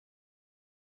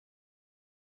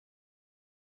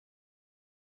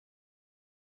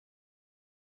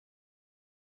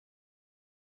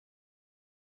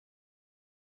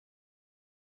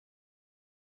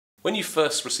When you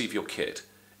first receive your kit,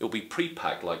 it will be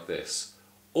pre-packed like this.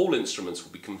 All instruments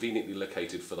will be conveniently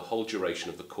located for the whole duration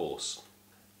of the course.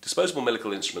 Disposable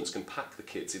medical instruments can pack the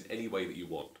kits in any way that you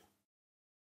want.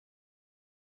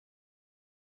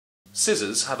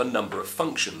 Scissors have a number of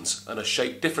functions and are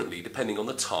shaped differently depending on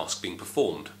the task being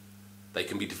performed. They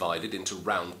can be divided into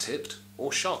round-tipped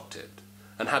or sharp-tipped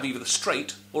and have either a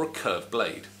straight or a curved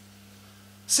blade.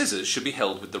 Scissors should be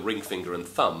held with the ring finger and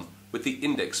thumb with the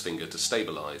index finger to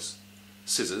stabilise.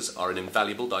 Scissors are an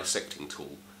invaluable dissecting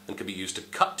tool and can be used to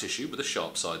cut tissue with the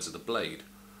sharp sides of the blade.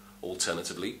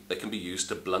 Alternatively, they can be used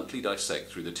to bluntly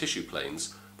dissect through the tissue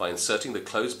planes by inserting the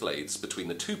closed blades between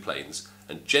the two planes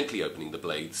and gently opening the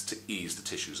blades to ease the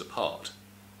tissues apart.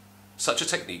 Such a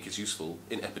technique is useful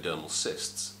in epidermal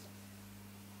cysts.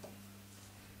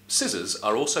 Scissors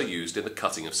are also used in the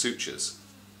cutting of sutures.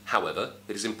 However,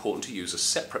 it is important to use a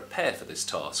separate pair for this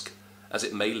task, as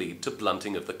it may lead to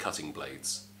blunting of the cutting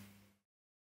blades.